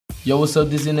Yo, what's up?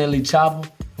 This is NLE Choppa,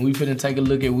 and we finna take a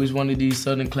look at which one of these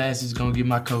Southern classics is gonna get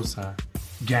my cosign.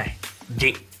 Gang.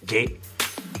 Get.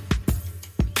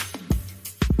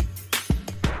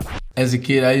 As a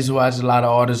kid, I used to watch a lot of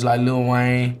artists like Lil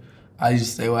Wayne. I used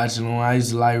to stay watching Lil Wayne. I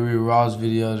used to like Rick Ross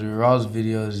videos. Rick Ross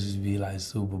videos just be like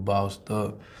super bossed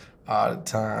up all the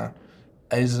time.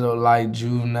 I used to like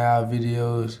Juvenile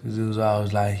videos because it was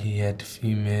always like he had the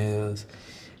females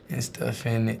and stuff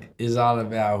in it. It's all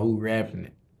about who rapping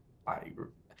it.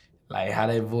 Like how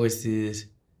their voice is.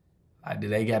 Like, do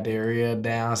they got their real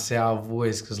down south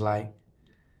voice? Cause like,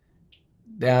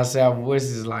 down south voice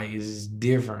is like, it's just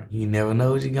different. You never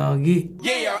know what you're gonna get.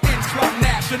 Yeah, in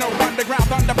national underground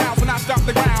thunderbounds when I stop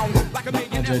the ground. Like a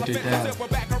million silver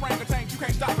back around the tank, you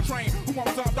can't stop a train. Who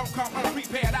wants some, don't come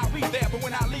unprepared, I'll be there. But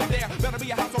when I leave there, better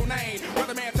be a household name.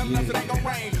 Weatherman telling us it ain't gonna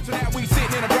rain. So now we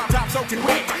sitting in a drop top soaking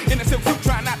wet. In a silk suit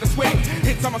trying not to sweat.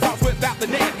 Hit somersaults without the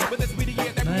net. But this be the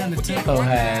year that man, the tempo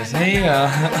has. Hell.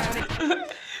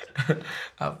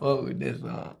 I fuck with this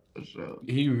song for sure.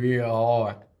 He real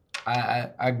hard.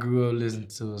 I grew up listening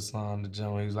to a song, the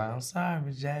jump. He was like, I'm sorry,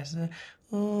 Miss Jackson.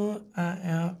 Oh, I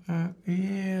am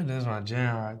real. That's my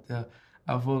jam right there.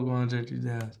 I fuck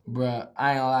 130,000. Bruh,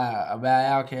 I ain't gonna lie.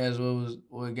 About OutKast,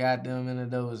 what got them in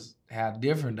it though was how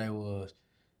different they was.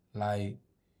 Like,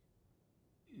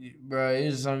 bruh,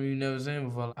 it's something you never seen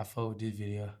before. I fuck with this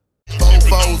video.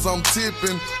 Foes, I'm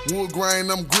tipping, wood grain,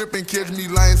 I'm gripping, catch me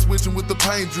lane switching with the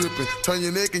paint dripping, turn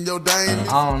your neck and your dame.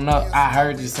 I don't know, I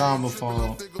heard this song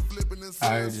before. I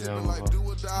heard it before.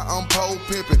 I'm pole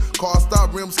pimping, car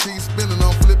stop, rims keep spinning,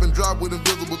 I'm flipping, drop with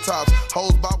invisible tops.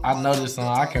 I know this song,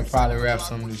 I can probably rap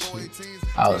some of this shit.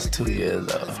 I was 2 years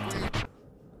old,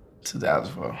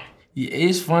 2004. Yeah,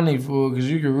 it's funny, fool, because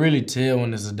you can really tell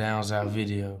when it's a down south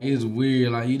video. It's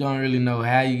weird, like, you don't really know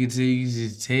how you can tell, you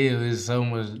just tell. It's so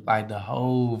much, like, the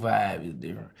whole vibe is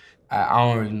different. I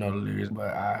don't really know the lyrics,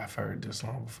 but I've heard this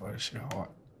song before. This shit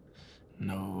hard.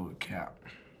 No cap.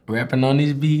 Rapping on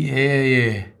this beat, hell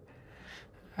yeah.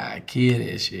 I kill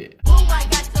that shit. Ooh, I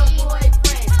got some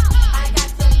boyfriend. I got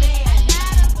some man.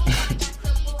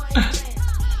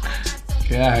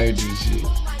 Okay, I heard this shit.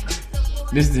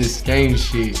 This is this game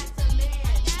shit.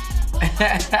 I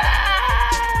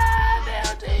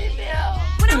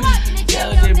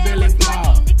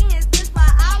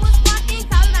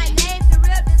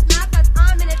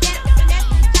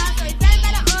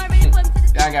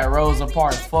got Rosa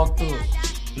Parks fucked up.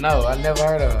 No, I never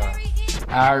heard of her.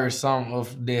 I heard something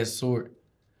of that sort.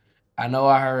 I know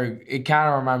I heard, it kind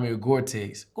of reminded me of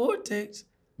Gore-Tex. Gore-Tex.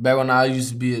 Back when I used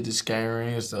to be at the skate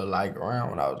ring, so like around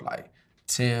when I was like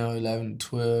 10, 11,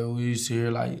 12, we used to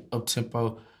hear like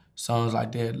up-tempo songs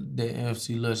like that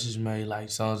MC Luscious made, like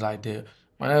songs like that.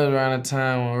 When that was around the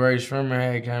time when Ray Shrimmer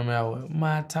had came out with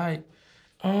My Type.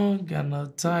 Oh, got no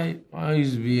type. I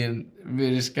used to be in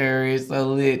really scary, so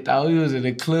lit. Thought we was in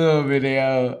the club in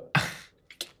there.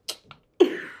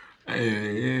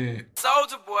 Yeah.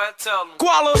 Soulja boy, tell him.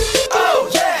 Koala.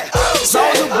 Oh, yeah.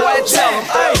 Soulja boy, tell him.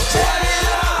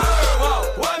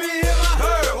 Why me hit my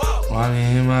bird walk? Why me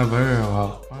hit my bird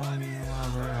walk? Why me hit my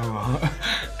bird walk?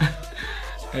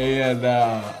 Hey,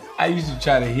 nah. I used to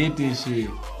try to hit this shit.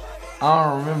 I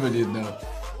don't remember this though.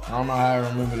 I don't know how I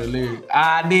remember the lyrics.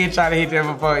 I did try to hit that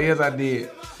before. Yes, I did.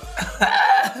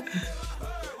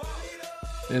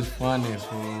 It's funny,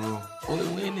 fool.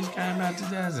 When this came out,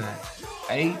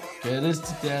 2008? Yeah, this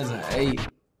 2008.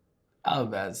 I was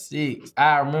about 6.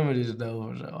 I remember this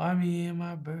though. So, why me in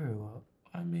my bird walk?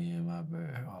 Why me in my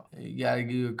bird walk? You gotta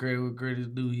give credit what credit's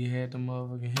due. You had them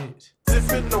motherfucking hits.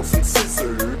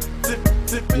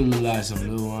 You look like some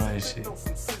Lil Wayne shit.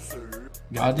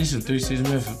 Y'all, this is 3 6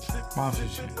 Mafia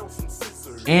shit.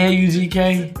 And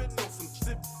UGK.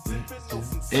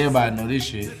 Everybody know this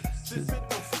shit.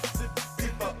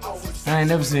 I ain't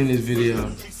never seen this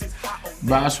video.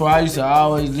 But I swear I used to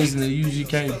always listen to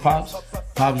UGK. Pops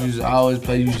used to always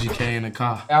play UGK in the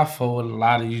car. I fuck with a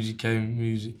lot of UGK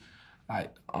music.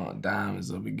 Like Diamonds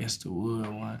Up Against the Wood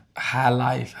one. High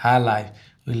Life.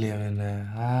 We live in the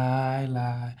high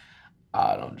life.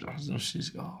 All them drums, them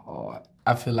shits go hard.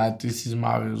 I feel like this is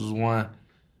one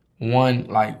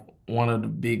of the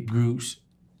big groups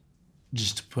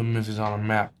just to put Memphis on the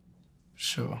map.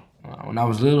 Sure. When I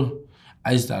was little,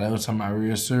 I used to thought they were talking about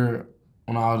real syrup.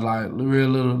 When I was like real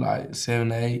little, like 7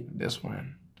 to 8, that's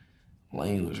when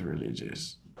Lean was really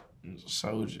just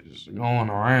soldiers going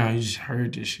around. You just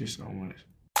heard this shit so much.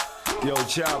 Yo,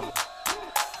 Choppa,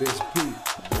 this P.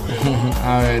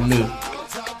 I already knew.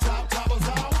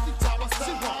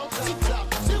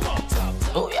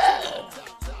 Oh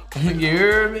yeah. You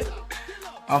heard me?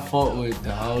 I fuck with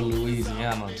the whole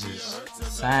Louisiana just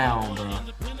sound, bro.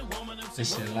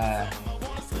 This shit live.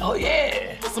 Oh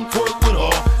yeah. Some twerk with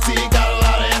her. She ain't got a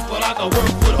lot of ass, but I can work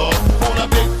with her. Want a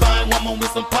big fine woman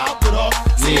with some pop with her.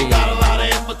 She ain't got a lot of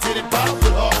ass, but titty pop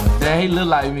with her. Damn, he look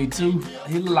like me too.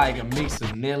 He look like a mix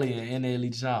of Nelly and NLE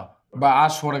Choppa. But I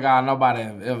swear to God, nobody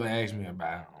have ever asked me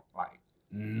about him. Like,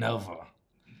 never.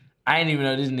 I ain't even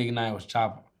know this nigga name was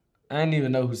Choppa. I didn't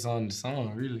even know who sung the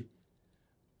song, really.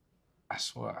 I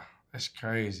swear, that's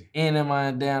crazy. And that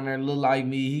man down there look like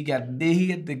me. He got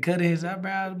the cut in his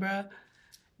eyebrows, bro.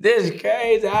 This is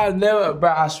crazy.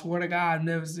 I swear to God, I've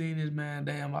never seen this man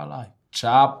day in my life.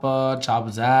 Choppa,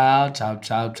 Choppa's out,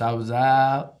 Choppa's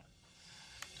out.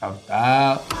 Choppa's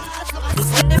out.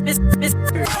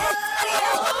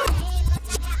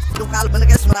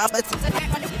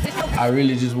 I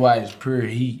really just watched pure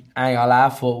heat. I ain't gonna lie, I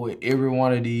fuck with every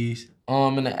one of these.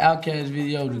 In the OutKast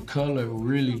video, the color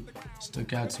really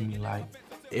stuck out to me. Like,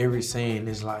 every scene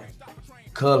is like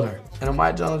color. And in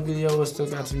my Jones video, what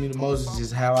stuck out to me the most is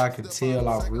just how I could tell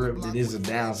off rip that it's a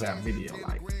down south video.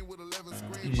 Like,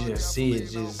 you just see it,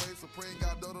 just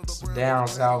down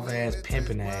south ass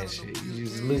pimping ass shit. You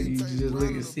just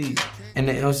look and see. And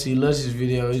the MC Luscious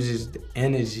video is just the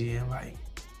energy and like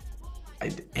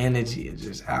the energy and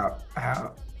just how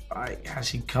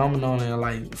she coming on it,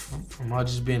 like from her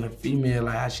just being a female,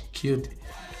 like how she killed it.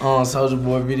 Soulja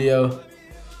Boy video,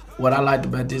 what I liked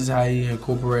about this is how he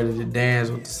incorporated the dance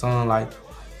with the song. Like,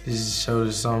 this just showed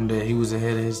us something that he was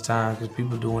ahead of his time, because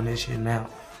people doing this shit now.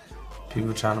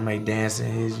 People trying to make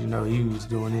dancing his, you know, he was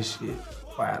doing this shit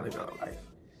a while ago, like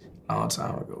a long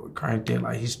time ago. We cranked it,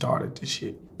 like he started this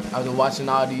shit. I've been watching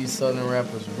all these Southern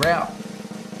rappers rap.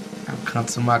 I've come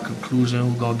to my conclusion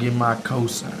who's gonna get my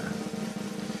cosign.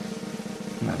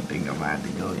 And I think I might have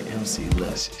to go with MC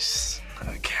Luscious.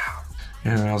 Okay.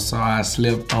 And I'm sorry I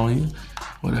slept on you.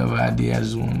 Whatever I did, I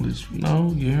just want to let you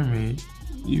know, you hear me?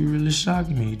 You really shocked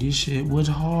me. This shit was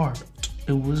hard.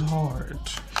 It was hard.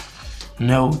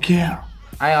 No cap.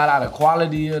 I ain't gonna lie, the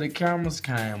quality of the cameras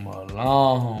came a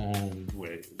long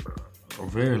way, bro. A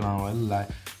very long way. Like,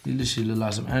 this shit look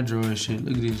like some Android shit.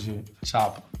 Look at this shit.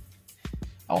 Choppa.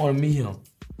 I wanna meet him.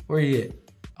 Where he at?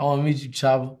 I wanna meet you,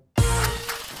 Choppa.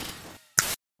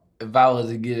 If I was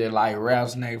to get it like rap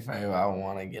snack flavor, I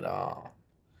wanna get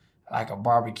like a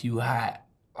barbecue hot,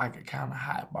 like a kind of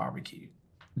hot barbecue.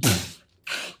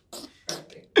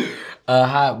 A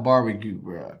hot barbecue,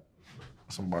 bro.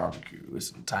 Some barbecue with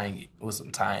some tang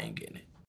in it.